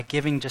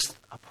giving just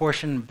a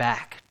portion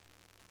back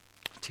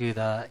to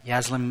the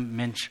Yazlim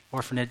Minch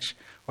Orphanage,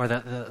 or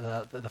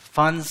the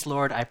funds,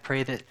 Lord, I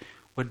pray that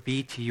would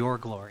be to your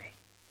glory,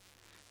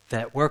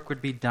 that work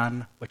would be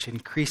done which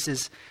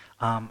increases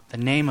the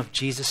name of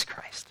Jesus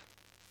Christ.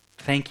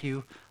 Thank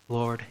you,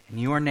 Lord. In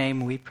your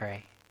name we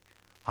pray.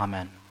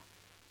 Amen.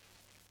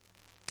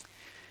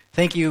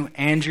 Thank you,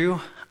 Andrew.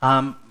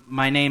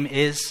 My name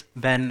is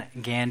Ben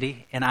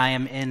Gandy, and I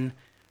am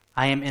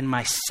in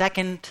my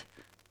second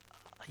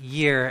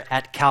year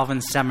at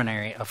Calvin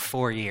Seminary of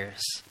 4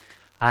 years.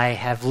 I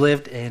have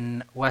lived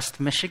in West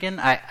Michigan.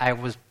 I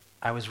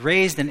was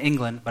raised in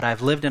England, but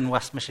I've lived in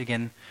West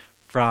Michigan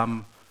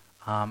from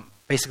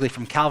basically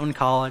from Calvin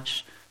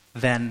College,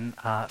 then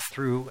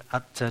through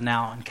up to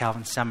now in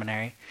Calvin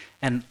Seminary.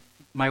 And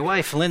my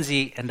wife,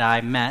 Lindsay, and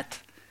I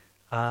met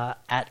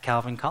at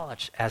Calvin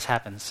College, as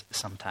happens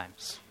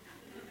sometimes.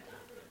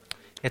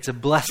 It's a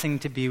blessing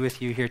to be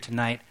with you here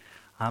tonight.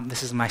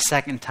 This is my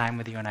second time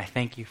with you, and I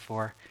thank you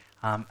for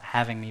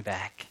having me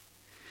back.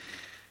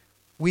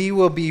 We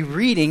will be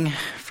reading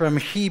from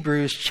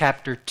Hebrews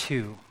chapter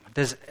 2.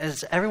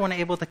 Is everyone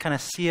able to kind of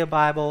see a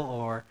Bible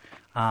or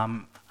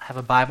have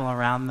a Bible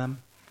around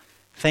them?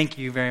 Thank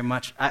you very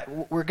much.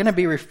 We're going to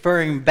be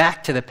referring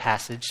back to the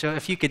passage, so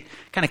if you could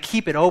kind of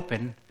keep it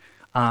open,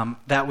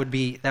 that would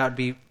be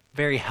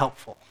very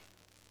helpful.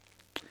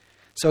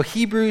 So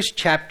Hebrews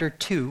chapter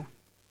 2,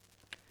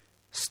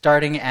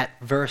 starting at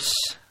verse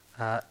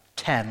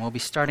 10. We'll be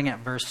starting at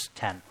verse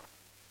 10.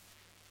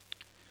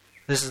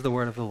 This is the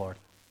word of the Lord.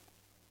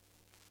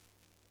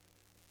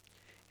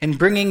 In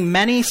bringing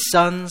many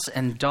sons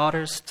and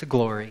daughters to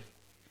glory,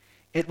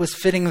 it was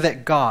fitting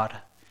that God,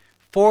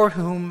 for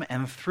whom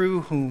and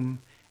through whom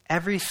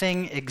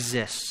everything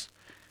exists,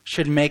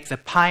 should make the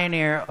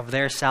pioneer of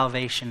their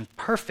salvation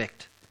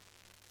perfect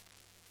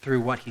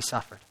through what he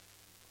suffered.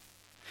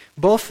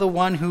 Both the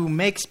one who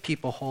makes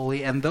people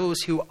holy and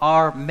those who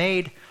are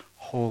made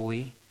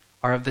holy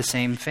are of the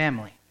same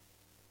family.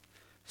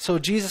 So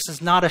Jesus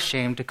is not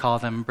ashamed to call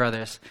them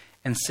brothers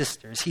and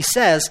sisters. He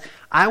says,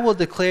 I will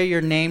declare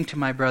your name to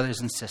my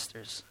brothers and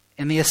sisters.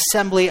 In the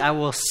assembly I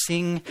will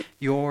sing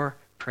your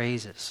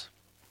praises.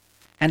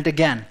 And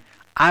again,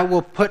 I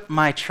will put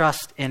my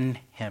trust in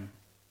him.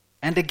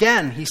 And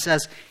again, he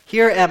says,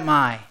 here am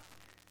I,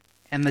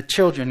 and the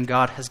children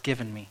God has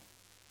given me.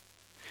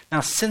 Now,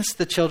 since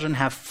the children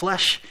have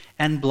flesh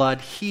and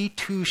blood, he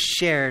too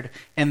shared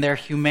in their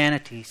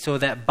humanity, so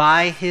that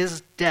by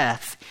his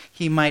death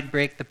he might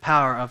break the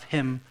power of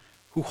him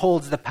who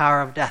holds the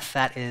power of death,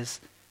 that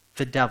is,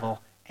 the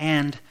devil,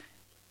 and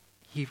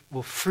he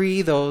will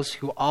free those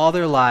who all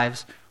their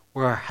lives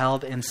were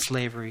held in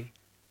slavery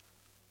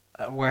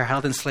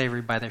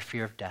by their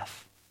fear of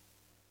death.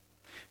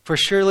 For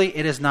surely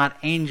it is not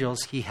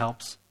angels he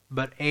helps,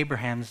 but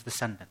Abraham's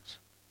descendants.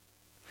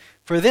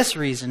 For this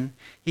reason,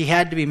 he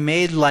had to be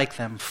made like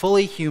them,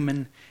 fully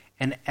human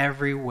in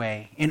every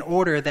way, in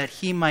order that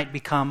he might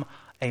become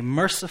a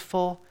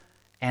merciful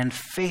and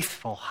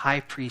faithful high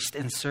priest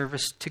in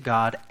service to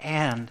God,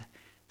 and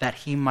that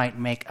he might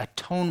make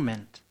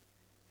atonement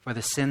for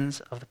the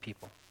sins of the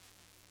people.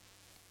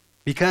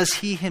 Because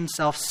he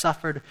himself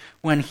suffered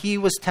when he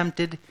was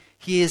tempted,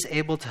 he is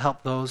able to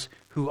help those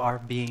who are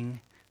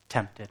being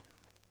tempted.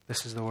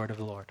 This is the word of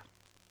the Lord.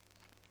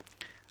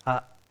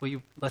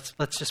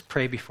 Let's just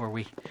pray before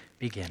we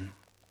begin.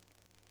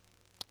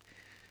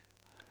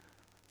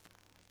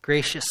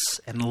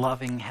 Gracious and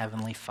loving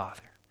Heavenly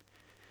Father,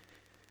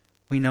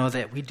 we know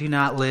that we do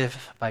not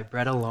live by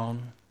bread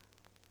alone,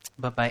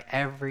 but by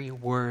every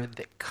word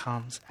that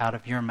comes out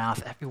of your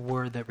mouth, every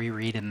word that we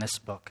read in this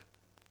book.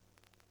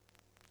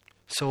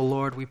 So,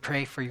 Lord, we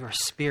pray for your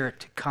Spirit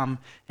to come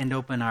and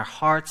open our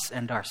hearts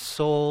and our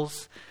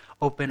souls,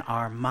 open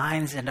our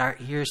minds and our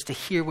ears to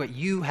hear what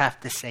you have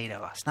to say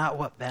to us. Not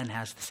what Ben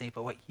has to say,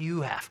 but what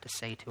you have to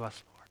say to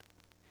us, Lord.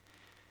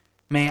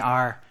 May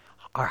our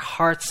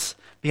hearts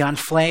be on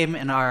flame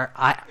and our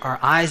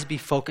eyes be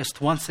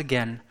focused once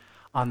again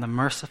on the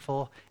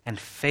merciful and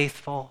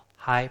faithful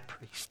high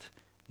priest,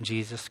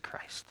 Jesus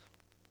Christ.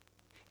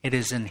 It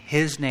is in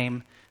his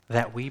name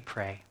that we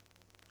pray.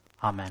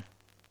 Amen.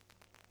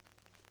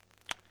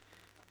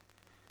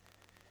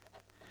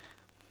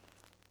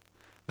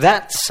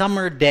 That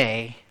summer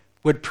day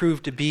would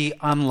prove to be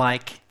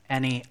unlike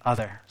any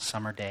other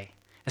summer day.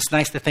 It's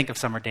nice to think of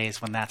summer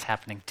days when that's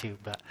happening too,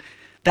 but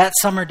that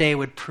summer day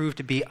would prove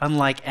to be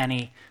unlike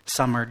any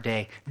summer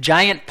day.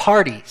 Giant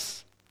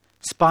parties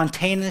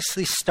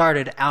spontaneously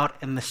started out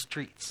in the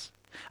streets.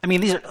 I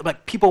mean, these are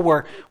like people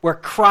were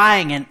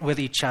crying with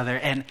each other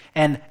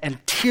and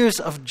tears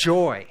of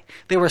joy.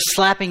 They were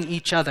slapping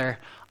each other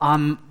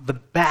on the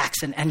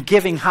backs and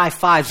giving high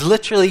fives,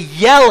 literally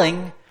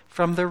yelling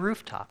from the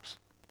rooftops.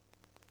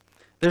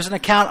 There's an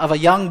account of a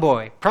young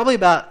boy, probably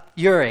about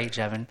your age,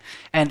 Evan,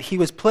 and he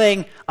was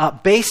playing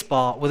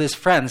baseball with his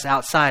friends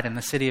outside in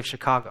the city of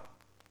Chicago,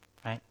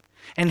 right?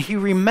 And he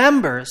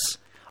remembers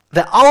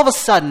that all of a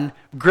sudden,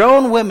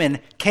 grown women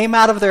came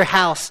out of their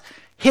house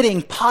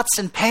hitting pots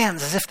and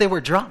pans as if they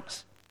were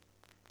drums.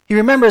 He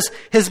remembers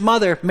his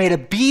mother made a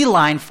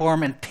beeline for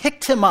him and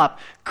picked him up,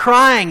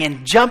 crying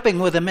and jumping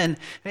with him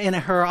in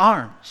her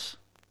arms.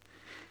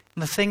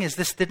 And the thing is,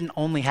 this didn't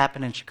only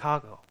happen in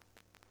Chicago.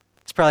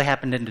 It's probably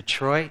happened in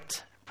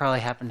Detroit,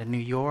 probably happened in New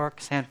York,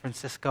 San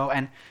Francisco,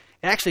 and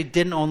it actually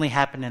didn't only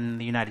happen in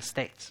the United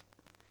States.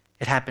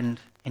 It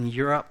happened in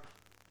Europe,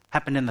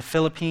 happened in the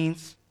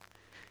Philippines,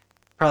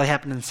 probably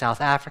happened in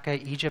South Africa,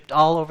 Egypt,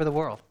 all over the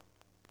world.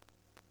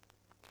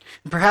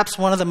 And perhaps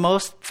one of the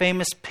most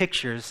famous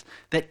pictures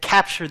that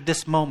captured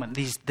this moment,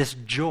 this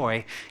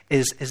joy,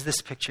 is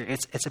this picture.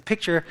 It's a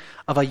picture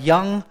of a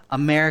young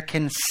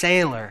American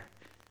sailor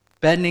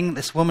bending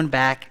this woman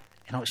back.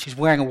 She's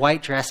wearing a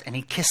white dress, and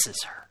he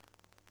kisses her.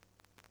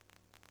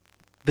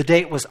 The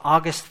date was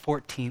August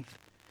 14th,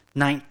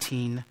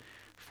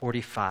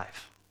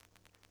 1945.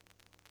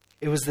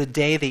 It was the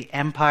day the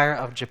Empire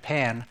of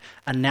Japan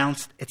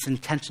announced its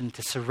intention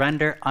to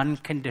surrender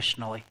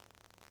unconditionally.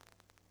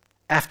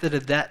 After the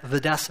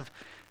deaths of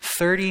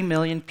 30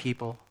 million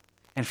people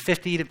and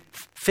 50 to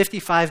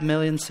 55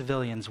 million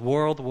civilians,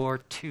 World War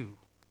II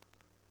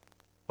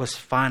was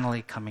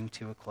finally coming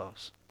to a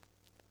close.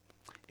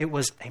 It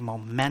was a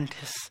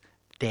momentous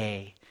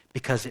day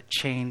because it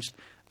changed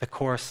the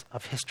course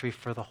of history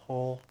for the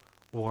whole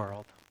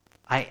world.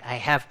 I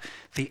have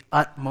the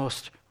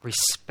utmost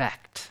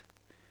respect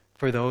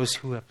for those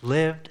who have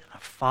lived, and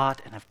have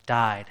fought, and have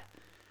died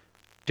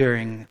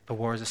during the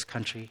wars this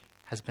country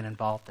has been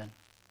involved in.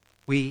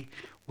 We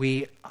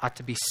ought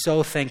to be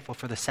so thankful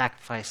for the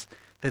sacrifice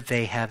that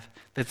they have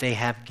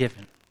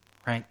given,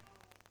 right?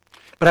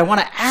 But I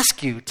want to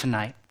ask you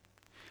tonight: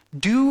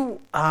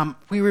 do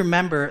we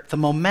remember the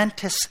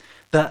momentous?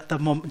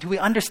 Do we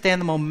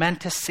understand the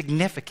momentous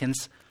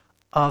significance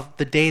of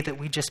the day that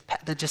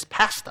just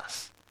passed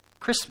us,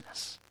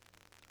 Christmas?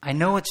 I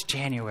know it's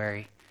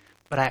January,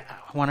 but I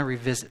want to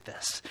revisit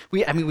this.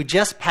 We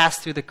just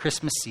passed through the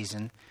Christmas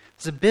season.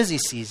 It's a busy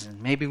season.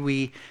 Maybe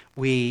we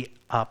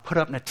put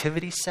up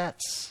nativity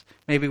sets.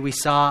 Maybe we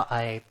saw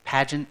a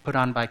pageant put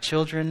on by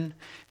children.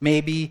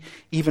 Maybe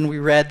even we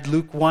read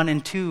Luke 1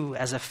 and 2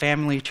 as a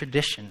family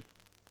tradition.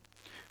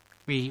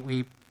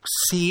 We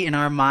see in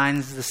our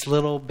minds this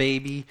little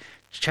baby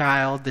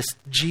child, this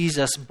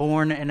Jesus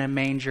born in a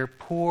manger,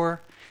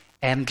 poor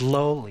and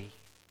lowly.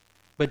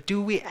 But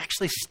do we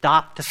actually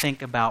stop to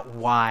think about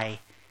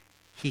why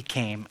he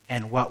came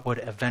and what would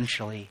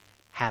eventually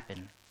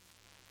happen?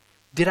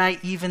 Did I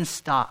even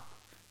stop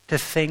to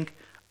think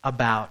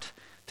about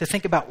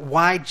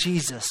why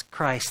Jesus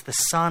Christ, the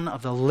Son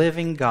of the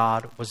living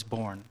God, was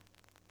born?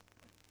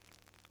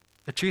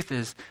 The truth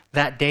is,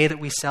 that day that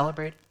we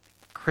celebrate,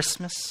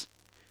 Christmas,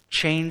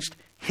 changed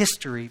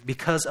history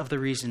because of the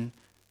reason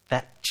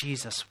that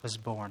Jesus was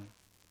born.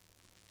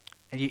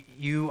 And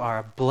you are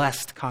a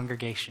blessed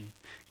congregation,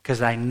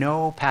 because I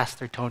know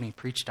Pastor Tony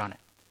preached on it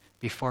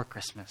before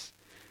Christmas.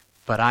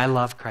 But I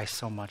love Christ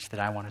so much that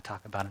I want to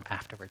talk about him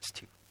afterwards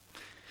too.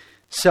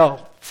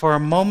 So, for a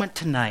moment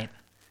tonight,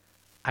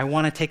 I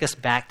want to take us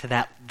back to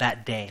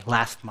that day,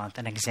 last month,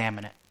 and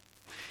examine it.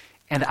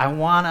 And I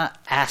want to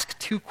ask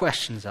two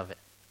questions of it.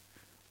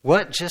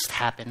 What just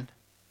happened?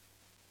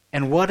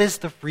 And what is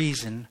the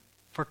reason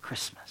for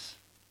Christmas?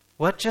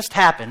 What just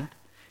happened?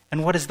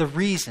 And what is the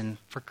reason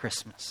for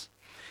Christmas?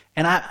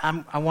 And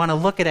I want to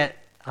look at it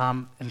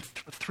in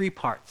three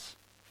parts.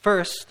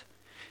 First,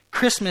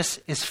 Christmas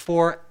is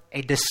for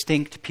a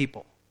distinct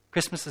people.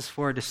 Christmas is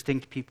for a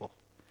distinct people.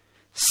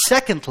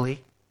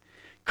 Secondly,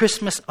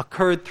 Christmas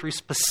occurred through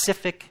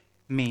specific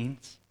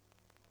means.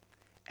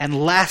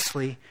 And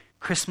lastly,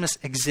 Christmas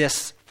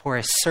exists for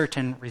a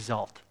certain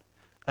result.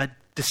 A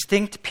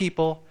distinct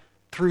people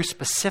through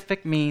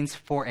specific means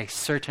for a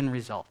certain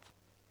result.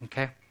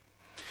 Okay?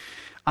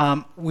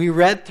 We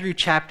read through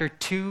chapter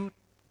 2,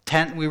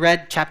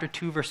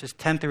 verses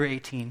 10 through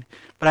 18,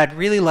 but I'd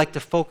really like to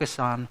focus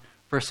on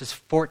verses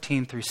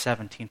 14 through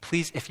 17.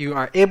 Please, if you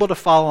are able to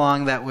follow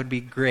along, that would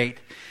be great.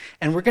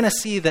 And we're going to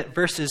see that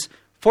verses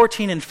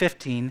 14 and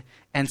 15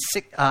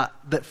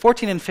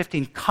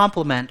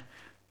 complement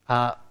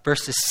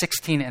verses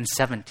 16 and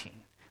 17.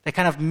 They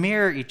kind of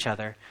mirror each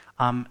other,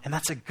 and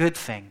that's a good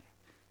thing.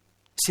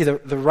 See, the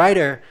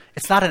writer,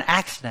 it's not an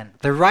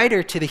accident. The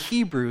writer to the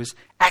Hebrews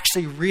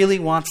actually really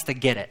wants to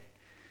get it.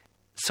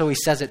 So he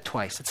says it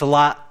twice. It's a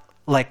lot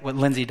like what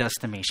Lindsay does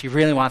to me. She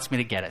really wants me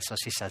to get it, so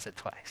she says it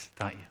twice,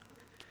 don't you?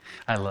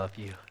 I love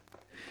you.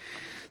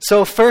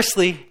 So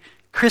firstly,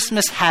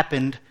 Christmas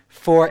happened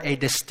for a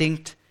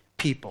distinct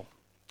people.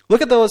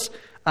 Look at those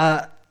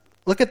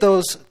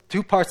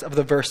 2 parts of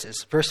the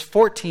verses. Verse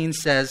 14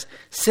 says,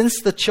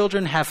 "Since the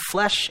children have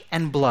flesh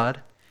and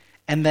blood,"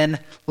 and then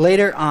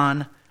later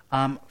on,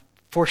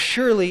 "For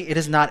surely it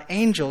is not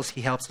angels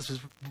he helps." This is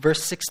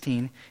verse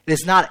 16. "It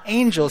is not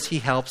angels he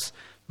helps,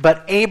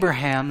 but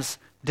Abraham's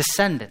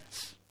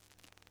descendants."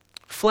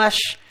 Flesh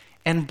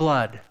and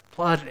blood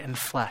and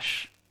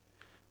flesh.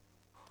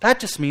 That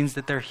just means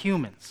that they're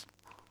humans.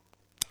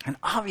 An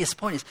obvious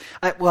point is,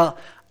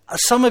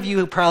 some of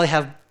you probably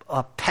have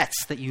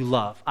pets that you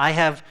love. I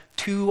have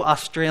 2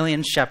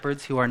 Australian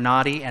shepherds who are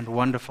naughty and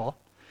wonderful.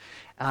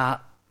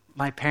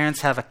 My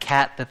parents have a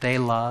cat that they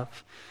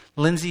love.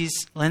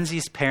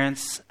 Lindsay's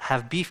parents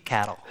have beef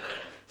cattle,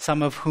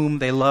 some of whom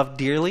they love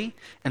dearly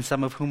and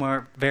some of whom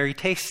are very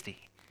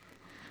tasty.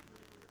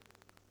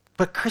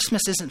 But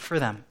Christmas isn't for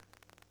them.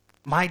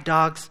 My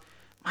dogs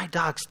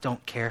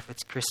don't care if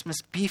it's Christmas.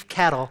 Beef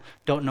cattle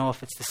don't know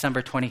if it's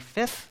December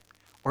 25th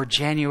or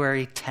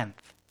January 10th.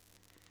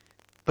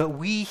 But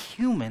we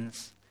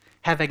humans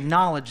have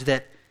acknowledged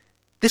that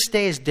this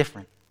day is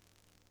different.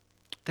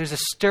 There's a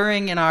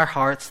stirring in our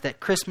hearts that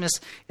Christmas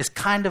is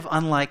kind of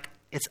unlike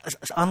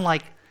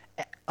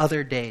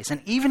other days.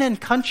 And even in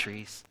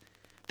countries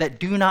that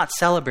do not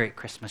celebrate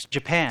Christmas,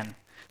 Japan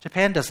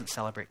doesn't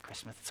celebrate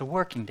Christmas. It's a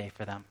working day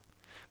for them.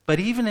 But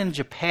even in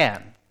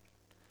Japan,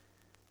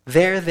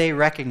 there they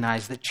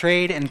recognize that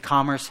trade and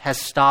commerce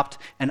has stopped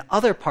in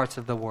other parts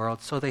of the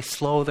world, so they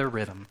slow their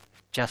rhythm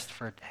just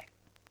for a day.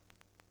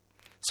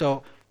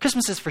 So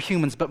Christmas is for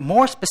humans, but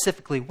more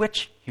specifically,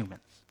 which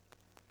humans?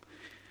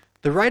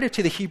 The writer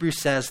to the Hebrews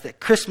says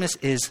that Christmas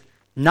is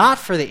not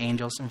for the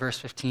angels in verse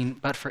 15,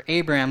 but for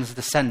Abraham's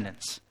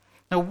descendants.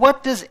 Now,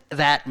 what does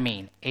that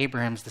mean,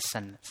 Abraham's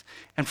descendants?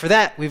 And for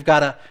that, we've got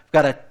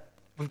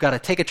to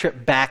take a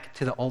trip back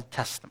to the Old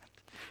Testament.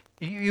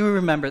 You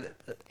remember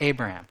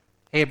Abraham.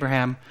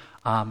 Abraham,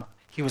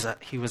 he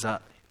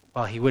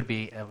would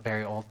be a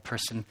very old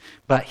person,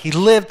 but he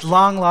lived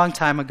long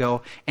time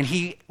ago, and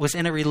he was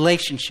in a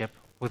relationship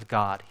with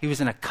God. He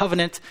was in a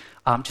covenant,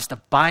 just a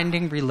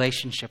binding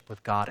relationship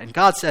with God. And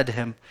God said to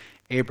him,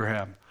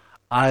 Abraham,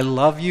 I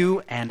love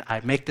you, and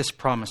I make this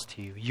promise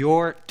to you.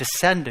 Your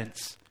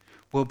descendants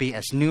will be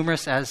as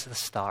numerous as the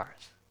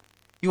stars.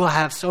 You will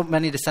have so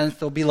many descendants,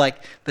 they'll be like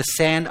the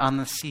sand on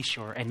the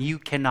seashore, and you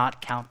cannot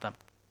count them.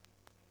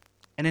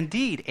 And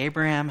indeed,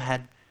 Abraham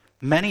had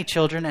many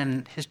children,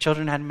 and his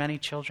children had many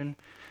children,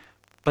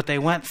 but they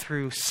went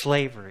through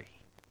slavery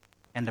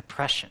and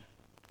oppression.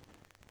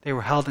 They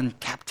were held in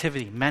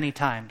captivity many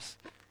times,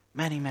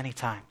 many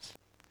times.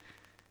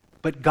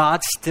 But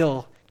God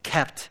still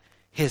kept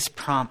his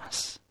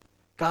promise.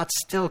 God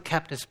still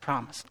kept his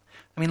promise.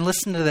 I mean,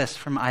 listen to this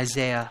from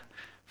Isaiah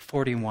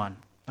 41.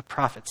 The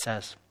prophet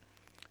says,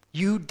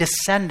 you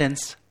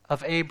descendants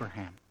of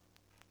Abraham,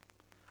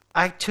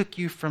 I took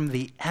you from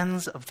the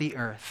ends of the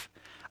earth.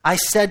 I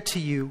said to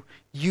you,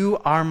 you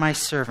are my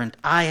servant.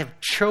 I have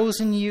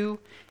chosen you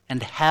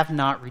and have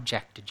not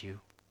rejected you.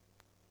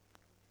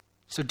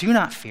 So do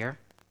not fear,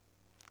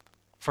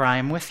 for I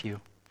am with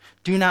you.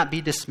 Do not be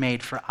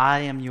dismayed, for I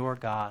am your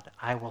God.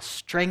 I will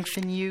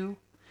strengthen you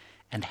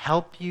and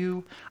help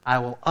you. I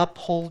will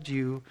uphold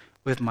you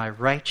with my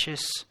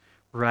righteous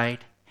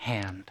right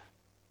hand.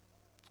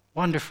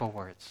 Wonderful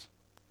words.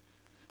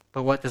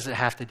 But what does it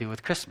have to do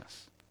with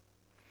Christmas?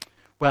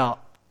 Well,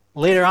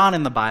 later on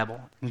in the Bible,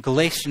 in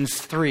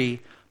Galatians 3,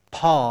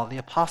 the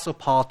Apostle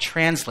Paul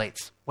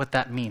translates what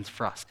that means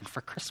for us and for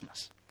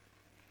Christmas.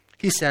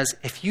 He says,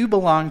 if you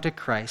belong to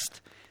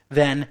Christ,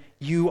 then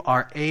you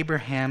are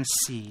Abraham's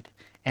seed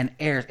and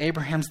heirs,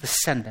 Abraham's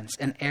descendants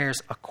and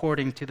heirs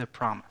according to the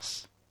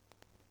promise.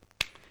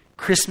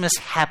 Christmas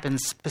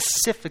happens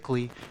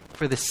specifically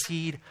for the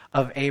seed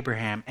of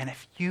Abraham. And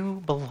if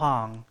you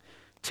belong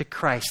to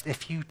Christ,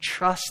 if you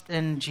trust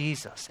in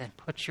Jesus and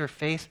put your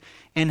faith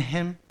in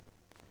him,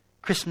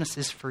 Christmas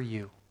is for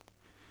you.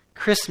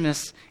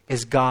 Christmas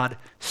is God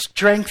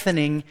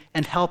strengthening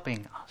and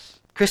helping us.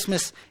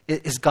 Christmas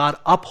is God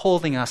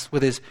upholding us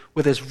with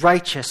his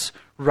righteous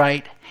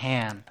right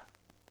hand.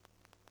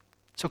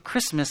 So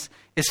Christmas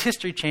is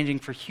history-changing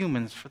for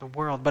humans, for the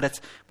world, but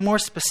it's more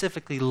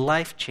specifically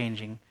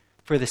life-changing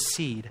for the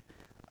seed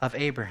of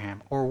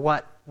Abraham, or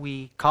what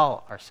we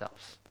call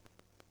ourselves,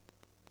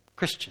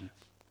 Christians.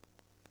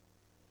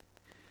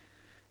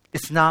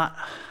 It's not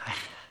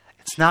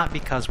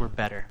because we're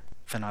better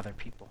than other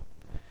people.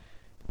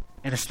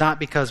 And it's not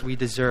because we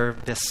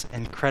deserve this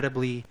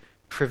incredibly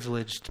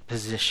privileged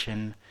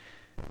position.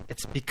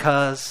 It's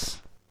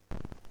because,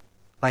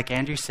 like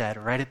Andrew said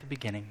right at the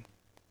beginning,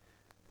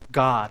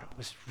 God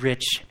was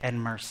rich in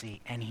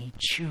mercy, and he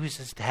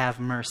chooses to have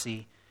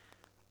mercy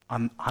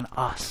on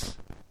us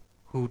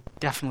who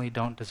definitely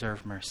don't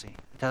deserve mercy.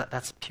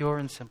 That's pure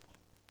and simple.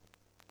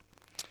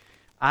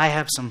 I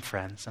have some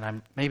friends,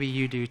 and maybe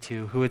you do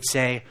too, who would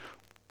say,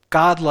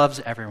 God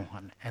loves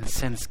everyone. And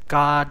since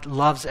God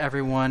loves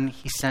everyone,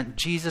 he sent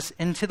Jesus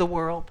into the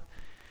world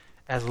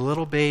as a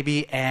little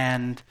baby,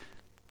 and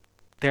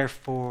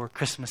therefore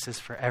Christmas is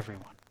for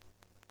everyone.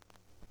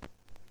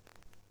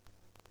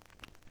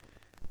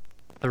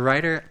 The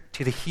writer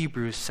to the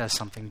Hebrews says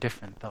something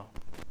different, though.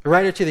 The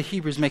writer to the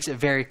Hebrews makes it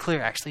very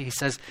clear, actually. He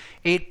says,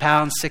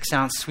 8-pound,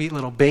 6-ounce, sweet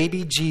little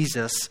baby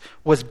Jesus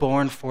was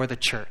born for the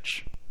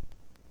church,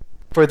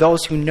 for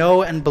those who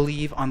know and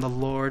believe on the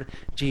Lord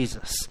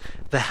Jesus.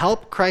 The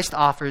help Christ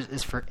offers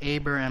is for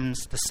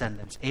Abraham's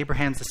descendants.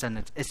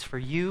 It's for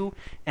you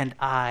and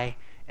I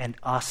and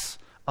us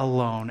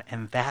alone,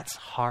 and that's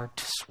hard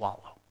to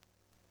swallow.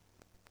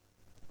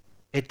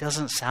 That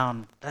doesn't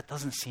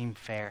seem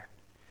fair.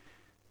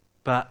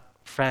 But,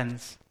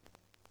 friends,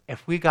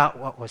 if we got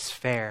what was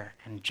fair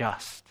and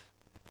just,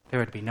 there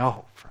would be no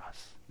hope for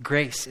us.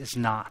 grace is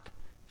not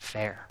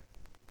fair.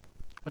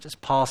 What does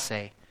Paul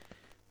say?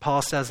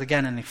 Paul says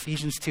again in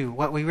Ephesians 2,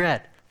 what we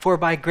read, for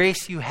by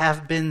grace you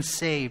have been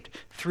saved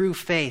through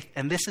faith.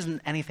 And this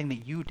isn't anything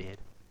that you did.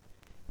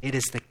 It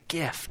is the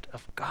gift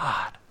of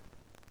God.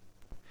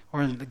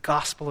 Or in the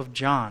Gospel of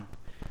John,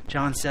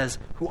 John says,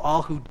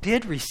 all who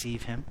did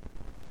receive him,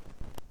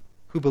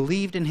 who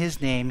believed in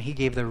his name, he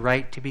gave the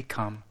right to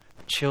become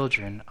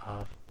children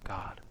of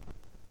God.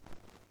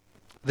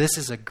 This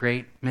is a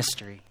great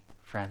mystery,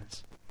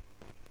 friends.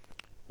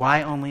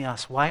 Why only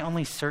us? Why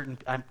only certain?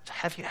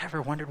 Have you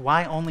ever wondered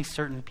why only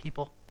certain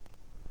people?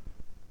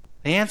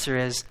 The answer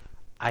is,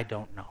 I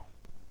don't know.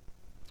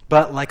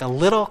 But like a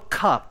little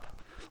cup,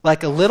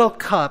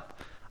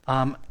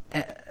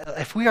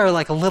 if we are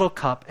like a little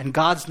cup and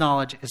God's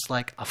knowledge is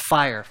like a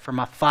fire from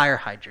a fire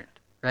hydrant,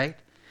 right?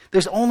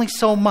 There's only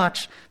so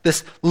much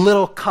this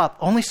little cup,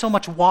 only so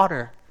much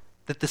water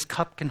that this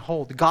cup can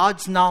hold.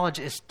 God's knowledge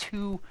is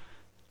too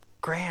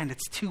grand.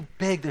 It's too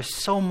big. There's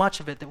so much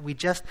of it that we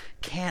just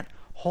can't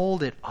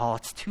hold it all.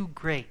 It's too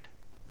great.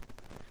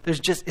 There's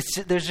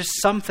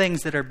just some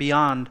things that are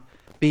beyond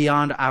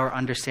our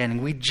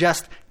understanding. We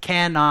just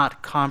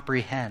cannot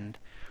comprehend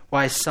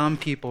why some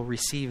people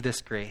receive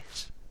this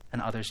grace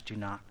and others do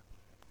not.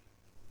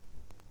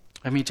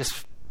 Let me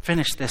just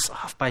finish this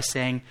off by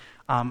saying,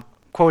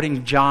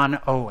 quoting John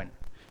Owen.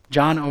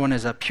 John Owen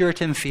is a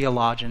Puritan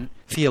theologian,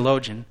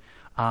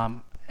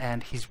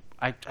 and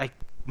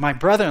my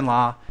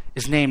brother-in-law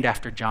is named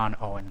after John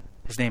Owen.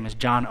 His name is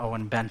John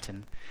Owen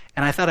Benton.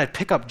 And I thought I'd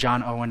pick up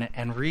John Owen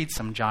and read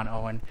some John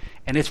Owen,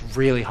 and it's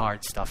really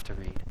hard stuff to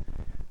read.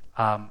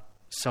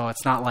 So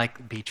it's not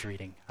like beach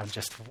reading.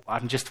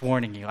 I'm just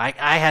warning you.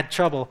 I had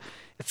trouble.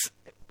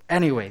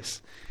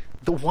 Anyways,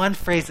 the one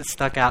phrase that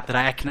stuck out that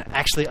I can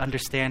actually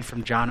understand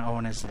from John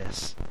Owen is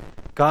this: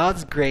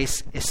 God's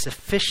grace is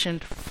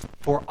sufficient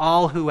for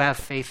all who have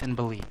faith and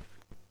believe.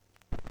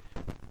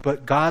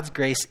 But God's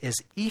grace is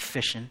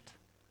efficient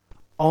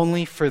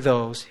only for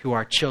those who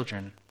are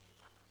children.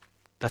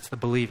 That's the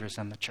believers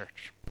in the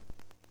church.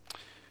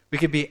 We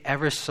could be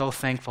ever so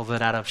thankful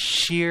that out of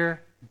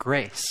sheer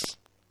grace,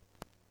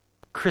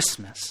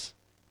 Christmas,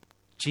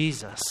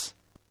 Jesus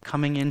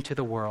coming into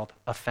the world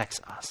affects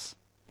us.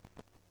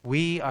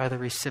 We are the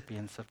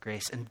recipients of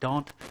grace, and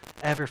don't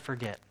ever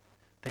forget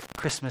that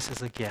Christmas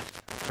is a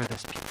gift for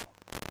this people.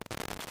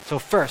 So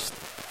first,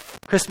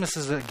 Christmas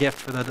is a gift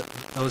for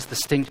those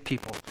distinct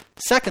people.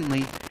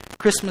 Secondly,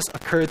 Christmas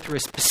occurred through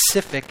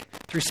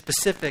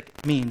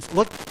specific means.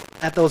 Look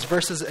at those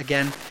verses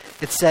again.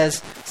 It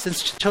says,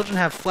 since children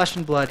have flesh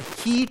and blood,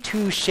 he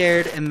too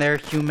shared in their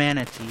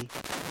humanity.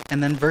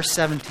 And then verse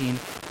 17,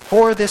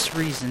 for this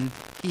reason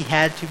he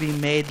had to be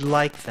made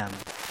like them.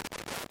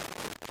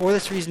 For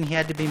this reason he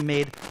had to be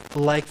made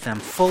like them,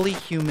 fully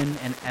human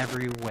in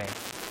every way.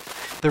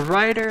 The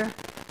writer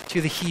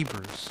to the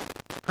Hebrews,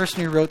 the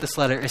person who wrote this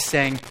letter, is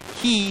saying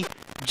he,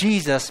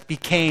 Jesus,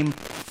 became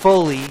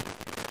fully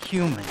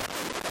human.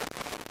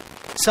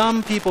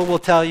 Some people will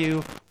tell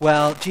you,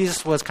 well,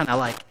 Jesus was kind of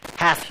like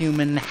half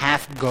human,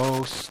 half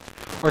ghost.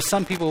 Or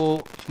some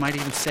people might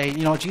even say,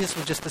 Jesus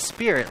was just a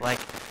spirit, like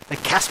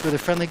Casper the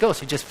Friendly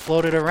Ghost. He just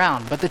floated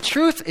around. But the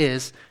truth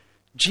is,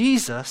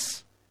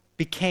 Jesus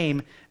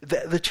became,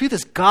 the truth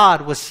is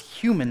God was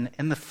human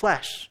in the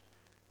flesh.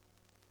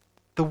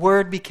 The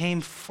Word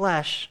became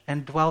flesh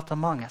and dwelt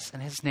among us,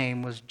 and his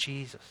name was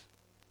Jesus.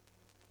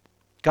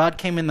 God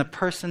came in the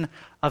person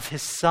of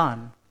his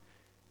Son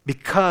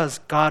because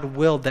God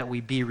willed that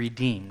we be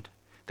redeemed,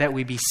 that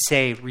we be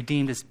saved.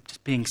 Redeemed is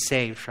just being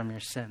saved from your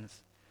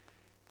sins.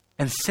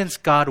 And since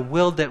God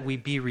willed that we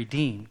be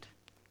redeemed,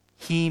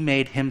 he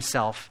made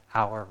himself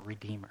our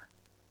Redeemer.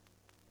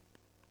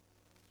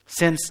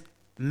 Since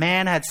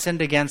man had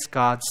sinned against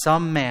God,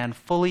 some man,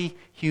 fully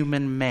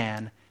human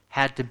man,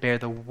 had to bear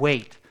the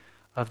weight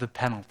of the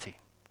penalty.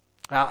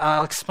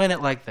 I'll explain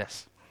it like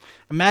this.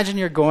 Imagine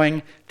you're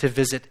going to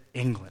visit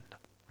England,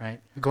 right?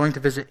 You're going to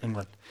visit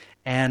England.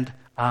 And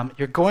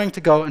you're going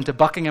to go into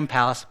Buckingham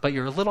Palace, but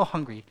you're a little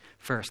hungry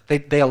first.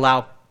 They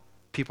allow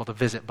people to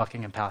visit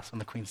Buckingham Palace when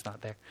the Queen's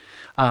not there.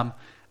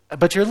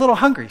 But you're a little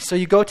hungry. So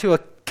you go to a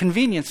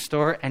convenience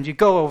store and you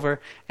go over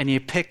and you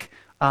pick,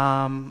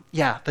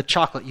 the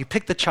chocolate. You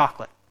pick the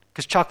chocolate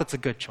because chocolate's a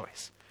good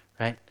choice,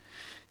 right?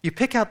 You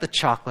pick out the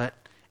chocolate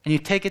and you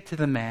take it to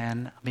the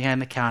man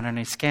behind the counter and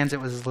he scans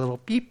it with his little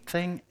beep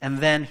thing. And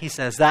then he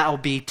says, that'll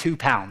be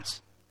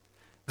 £2.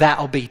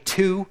 That'll be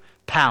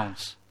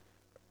 £2,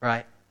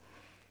 right?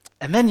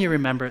 And then you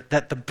remember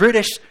that the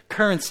British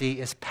currency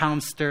is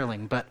pound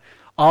sterling, but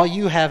all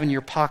you have in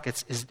your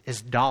pockets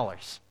is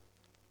dollars.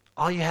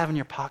 All you have in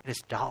your pocket is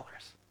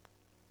dollars.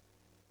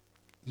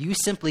 You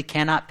simply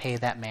cannot pay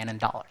that man in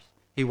dollars.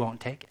 He won't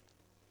take it.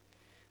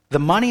 The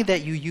money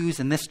that you use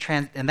in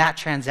that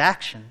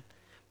transaction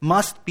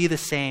must be the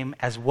same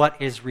as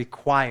what is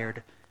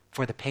required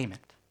for the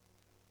payment.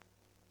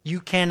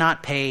 You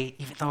cannot pay,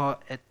 even though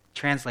it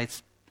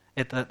translates,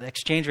 the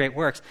exchange rate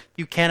works,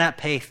 you cannot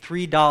pay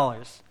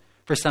 $3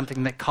 for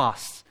something that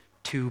costs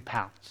 £2.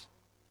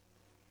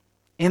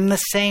 In the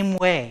same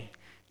way,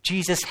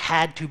 Jesus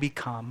had to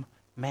become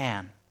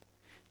man.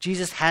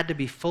 Jesus had to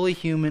be fully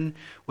human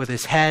with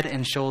his head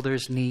and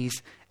shoulders,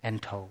 knees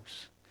and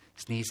toes.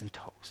 His knees and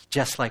toes,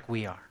 just like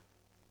we are.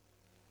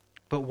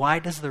 But why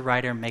does the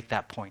writer make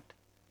that point?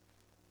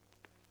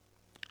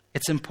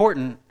 It's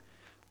important,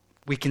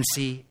 we can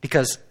see,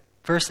 because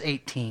verse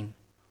 18,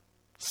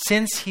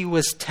 since he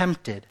was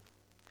tempted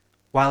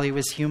while he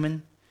was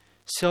human,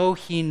 so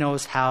he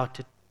knows how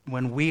to,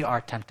 when we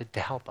are tempted, to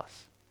help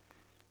us.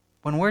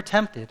 When we're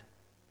tempted,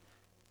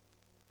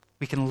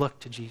 we can look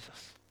to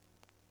Jesus.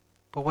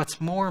 But what's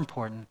more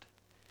important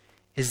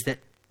is that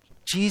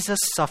Jesus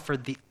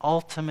suffered the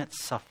ultimate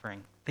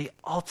suffering, the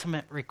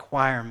ultimate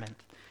requirement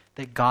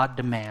that God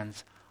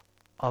demands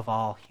of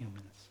all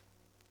humans.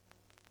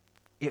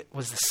 It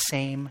was the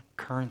same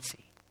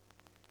currency.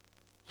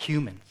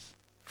 Humans,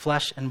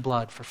 flesh and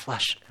blood for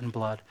flesh and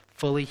blood,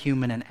 fully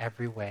human in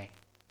every way.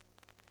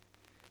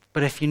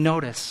 But if you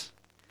notice,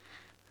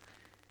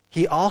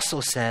 he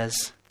also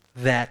says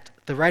that,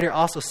 the writer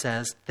also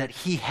says that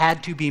he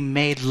had to be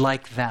made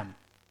like them.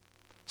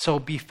 So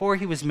before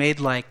he was made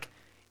like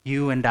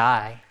you and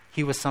I,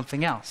 he was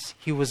something else.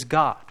 He was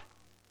God.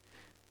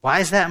 Why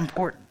is that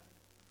important?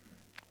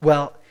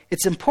 Well,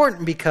 it's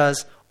important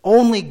because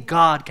only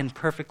God can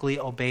perfectly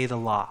obey the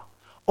law.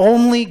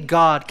 Only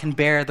God can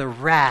bear the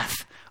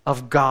wrath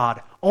of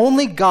God.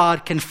 Only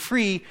God can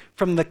free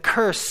from the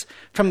curse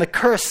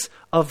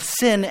of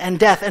sin and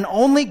death. And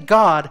only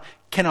God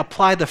can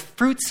apply the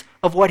fruits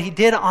of what he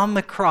did on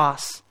the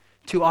cross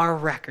to our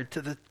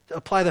record,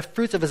 apply the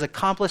fruits of his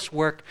accomplished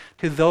work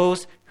to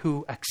those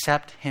who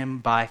accept him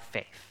by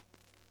faith.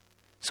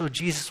 So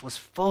Jesus was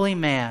fully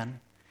man,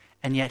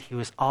 and yet he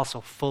was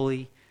also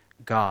fully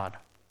God.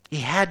 He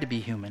had to be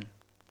human.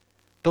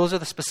 Those are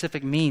the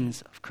specific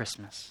means of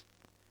Christmas.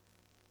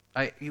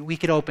 We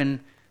could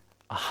open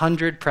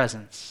 100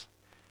 presents.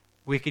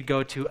 We could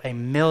go to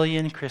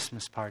 1,000,000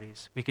 Christmas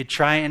parties. We could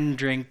try and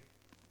drink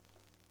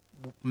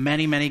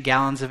many, many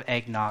gallons of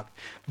eggnog.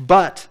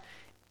 But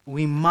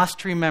we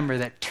must remember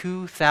that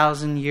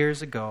 2,000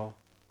 years ago,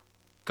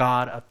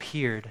 God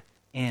appeared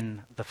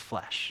in the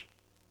flesh.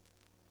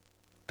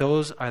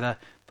 Those are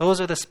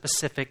the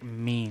specific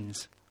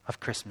means of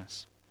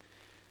Christmas.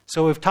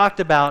 So we've talked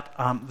about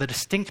the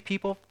distinct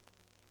people.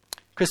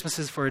 Christmas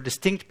is for a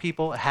distinct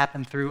people. It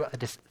happened through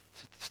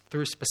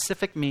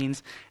specific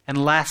means.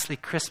 And lastly,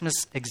 Christmas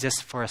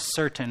exists for a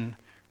certain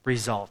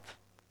result.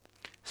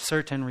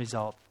 Certain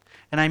result.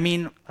 And I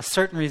mean a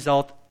certain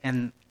result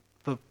in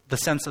the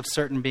sense of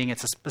certain being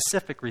it's a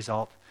specific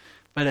result,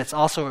 but it's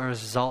also a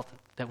result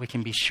that we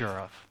can be sure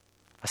of.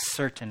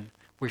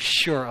 We're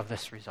sure of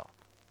this result.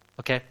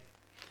 Okay?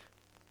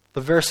 The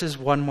verses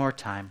one more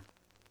time.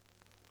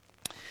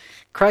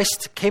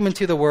 Christ came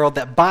into the world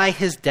that by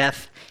his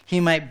death he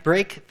might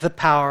break the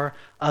power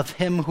of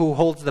him who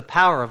holds the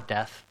power of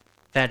death,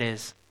 that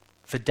is,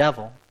 the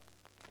devil,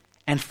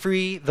 and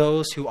free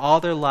those who all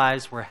their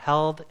lives were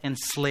held in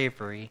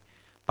slavery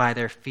by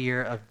their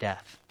fear of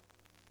death.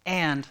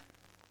 And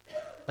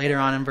later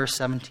on in verse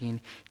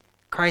 17,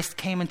 Christ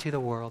came into the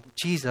world,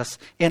 Jesus,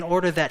 in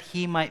order that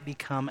he might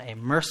become a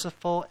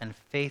merciful and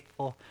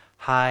faithful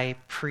high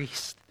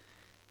priest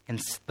in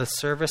the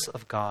service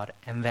of God,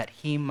 and that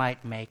he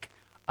might make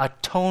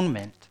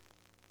atonement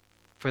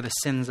for the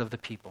sins of the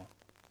people.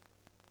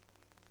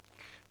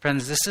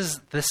 Friends, this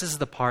is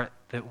the part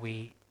that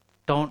we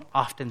don't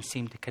often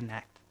seem to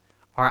connect,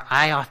 or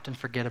I often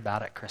forget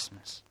about at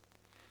Christmas.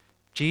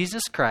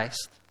 Jesus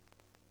Christ,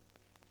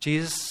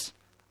 Jesus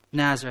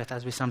Nazareth,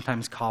 as we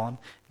sometimes call him,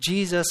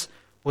 Jesus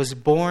was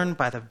born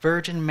by the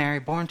Virgin Mary,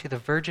 born to the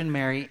Virgin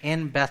Mary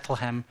in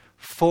Bethlehem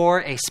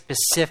for a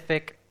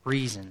specific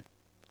reason.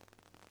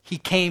 He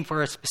came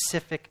for a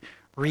specific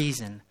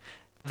reason.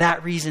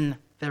 That reason,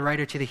 the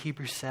writer to the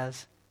Hebrews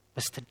says,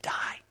 was to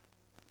die.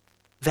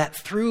 That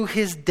through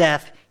his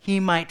death, he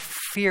might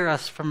free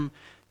us from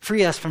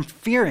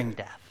fearing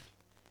death.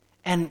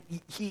 And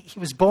he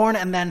was born,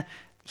 and then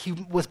he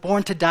was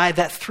born to die,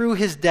 that through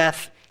his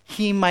death,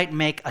 he might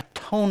make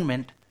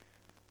atonement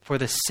for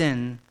the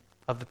sin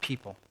of the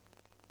people.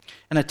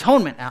 And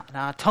atonement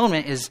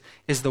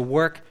is the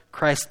work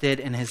Christ did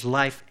in his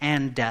life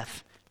and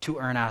death to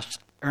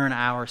earn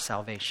our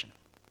salvation.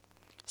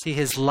 See,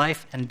 his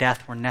life and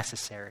death were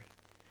necessary.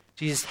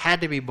 Jesus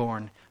had to be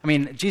born. I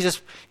mean,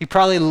 Jesus,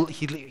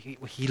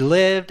 he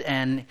lived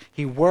and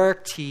he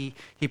worked. He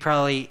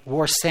probably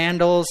wore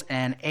sandals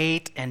and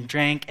ate and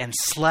drank and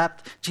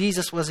slept.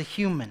 Jesus was a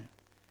human.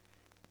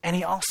 And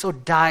he also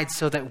died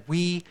so that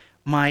we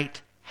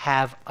might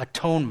have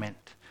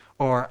atonement,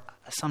 or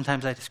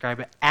sometimes I describe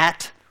it,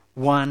 at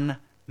one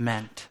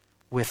meant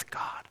with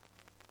God.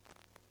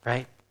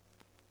 Right?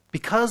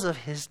 Because of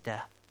his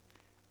death,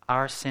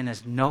 our sin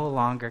is no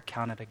longer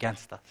counted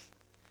against us.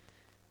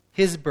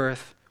 His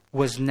birth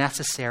was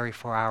necessary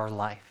for our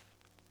life,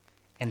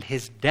 and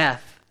his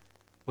death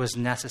was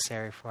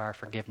necessary for our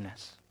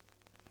forgiveness.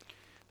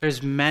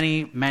 There's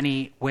many,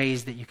 many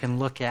ways that you can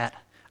look at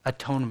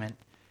atonement,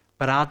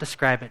 but I'll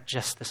describe it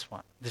just this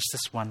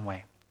one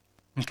way.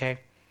 Okay?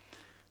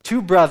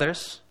 Two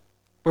brothers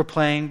were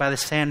playing by the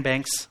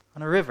sandbanks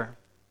on a river.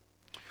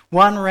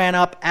 One ran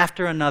up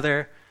after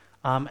another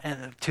to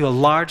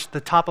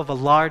the top of a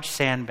large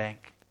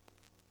sandbank.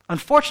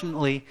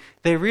 Unfortunately,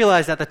 they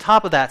realized at the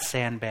top of that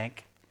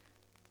sandbank,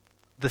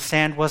 the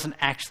sand wasn't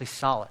actually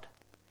solid,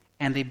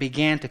 and they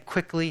began to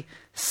quickly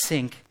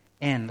sink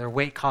in. Their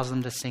weight caused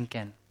them to sink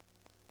in.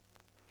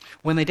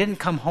 When they didn't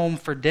come home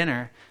for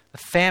dinner, the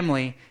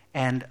family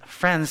and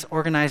friends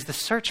organized a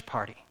search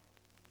party.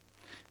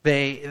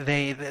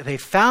 They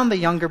found the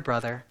younger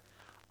brother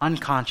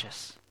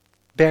unconscious,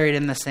 buried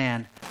in the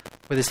sand,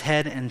 with his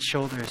head and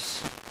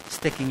shoulders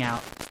sticking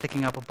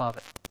up above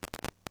it.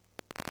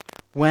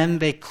 When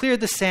they cleared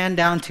the sand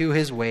down to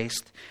his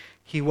waist,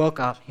 he woke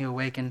up, he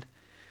awakened,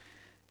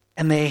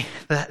 and they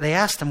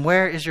asked him,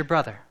 "Where is your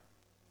brother?"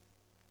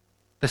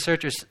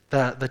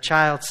 The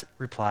child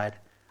replied,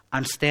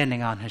 "I'm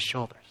standing on his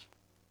shoulders."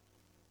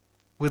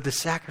 With the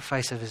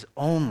sacrifice of his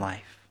own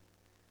life,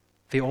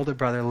 the older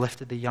brother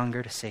lifted the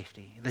younger to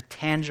safety. The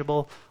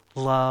tangible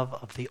love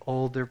of the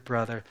older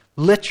brother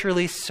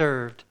literally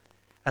served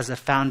as a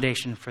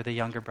foundation for the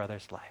younger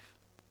brother's life.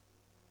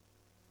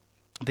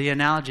 The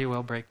analogy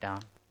will break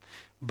down.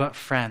 But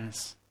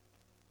friends,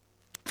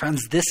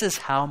 this is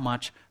how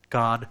much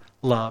God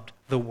loved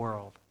the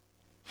world.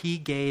 He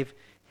gave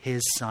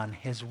his son,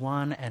 his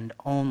one and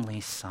only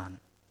son.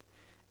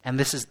 And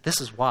this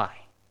is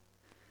why.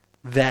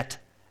 That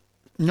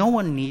no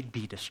one need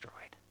be destroyed.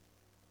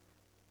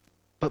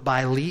 But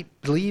by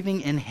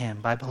believing in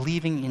him, by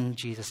believing in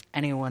Jesus,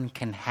 anyone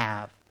can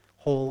have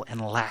whole and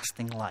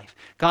lasting life.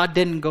 God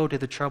didn't go to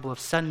the trouble of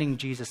sending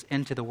Jesus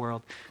into the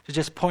world to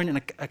just point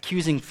an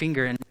accusing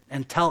finger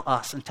and tell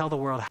us and tell the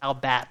world how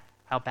bad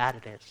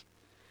it is.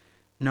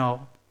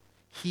 No,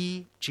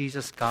 he,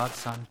 Jesus, God's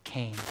Son,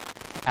 came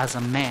as a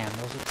man.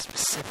 Those are the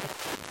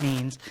specific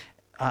means.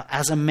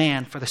 As a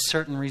man for the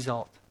certain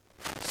result,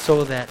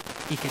 so that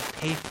he could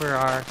pay for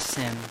our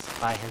sins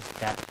by his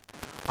death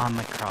on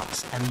the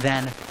cross, and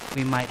then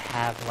we might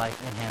have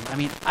life in him. I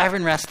mean,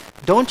 Ivan Rest,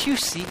 don't you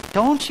see?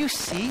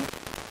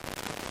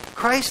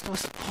 Christ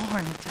was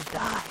born to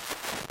die.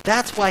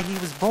 That's why he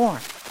was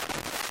born.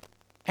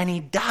 And he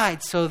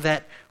died so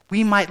that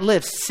we might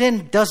live.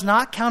 Sin does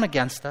not count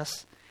against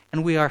us,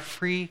 and we are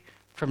free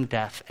from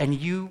death. And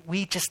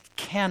we just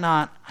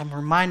cannot, I'm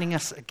reminding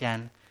us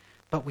again,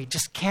 but we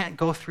just can't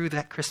go through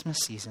that Christmas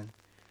season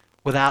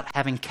without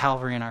having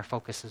Calvary in our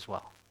focus as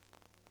well.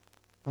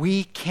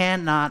 We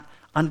cannot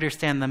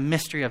understand the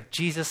mystery of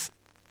Jesus,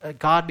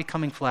 God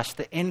becoming flesh,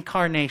 the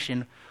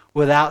incarnation,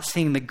 without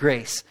seeing the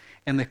grace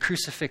and the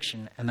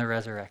crucifixion and the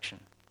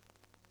resurrection.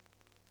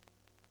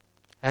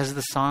 As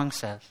the song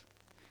says,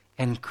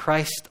 "In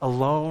Christ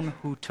alone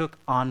who took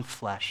on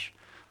flesh,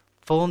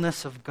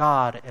 fullness of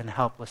God and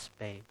helpless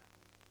babe.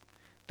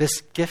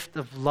 This gift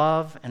of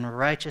love and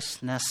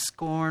righteousness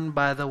scorned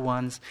by the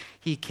ones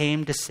he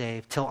came to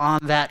save, till on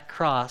that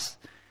cross,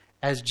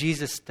 as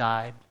Jesus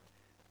died,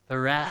 the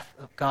wrath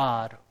of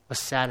God was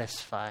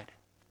satisfied.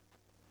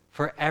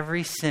 For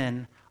every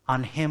sin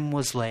on him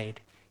was laid,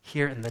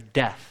 here in the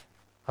death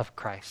of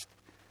Christ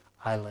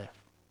I live."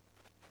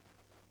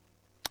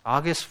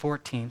 August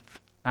 14th,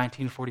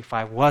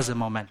 1945 was a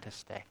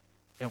momentous day.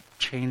 It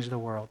changed the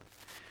world.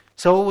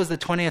 So was the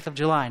 20th of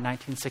July,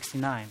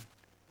 1969,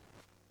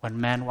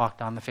 when men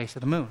walked on the face of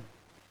the moon.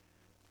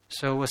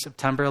 So was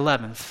September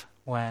 11th,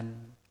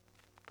 when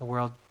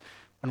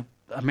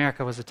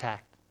America was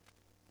attacked.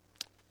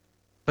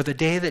 But the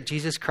day that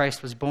Jesus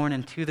Christ was born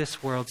into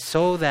this world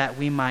so that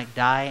we might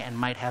die and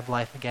might have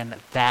life again,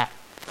 that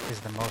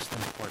is the most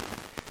important.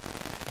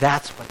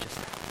 That's what just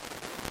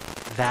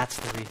happened. That's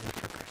the reason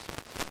for Christmas.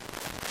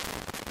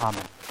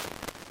 Amen.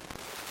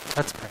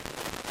 Let's pray.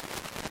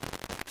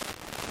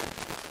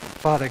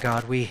 Father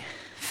God, we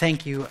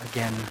thank you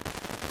again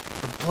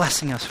for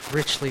blessing us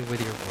richly with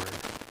your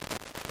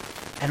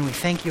word. And we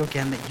thank you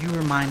again that you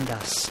remind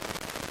us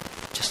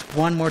just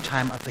one more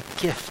time of the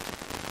gift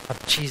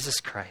of Jesus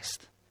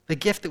Christ. The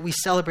gift that we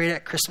celebrate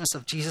at Christmas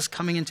of Jesus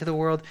coming into the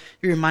world.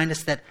 You remind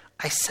us that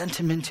I sent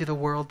him into the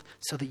world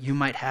so that you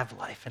might have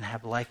life and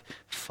have life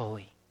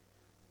fully.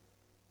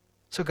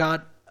 So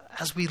God,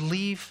 as we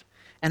leave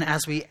and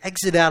as we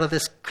exit out of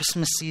this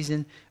Christmas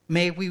season,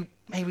 may we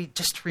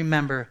just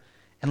remember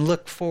and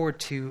look forward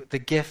to the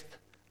gift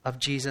of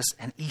Jesus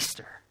and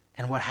Easter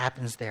and what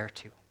happens there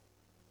too.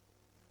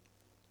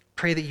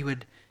 Pray that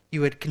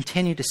you would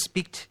continue to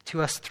speak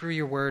to us through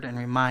your word and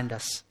remind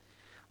us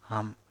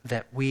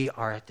that we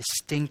are a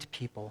distinct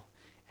people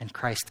and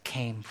Christ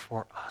came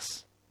for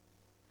us.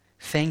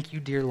 Thank you,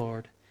 dear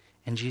Lord.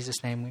 In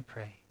Jesus' name we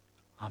pray.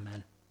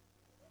 Amen.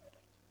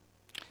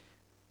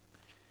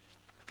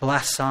 The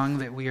last song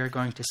that we are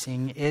going to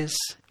sing is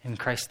In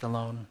Christ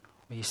Alone.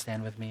 Will you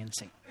stand with me and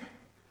sing?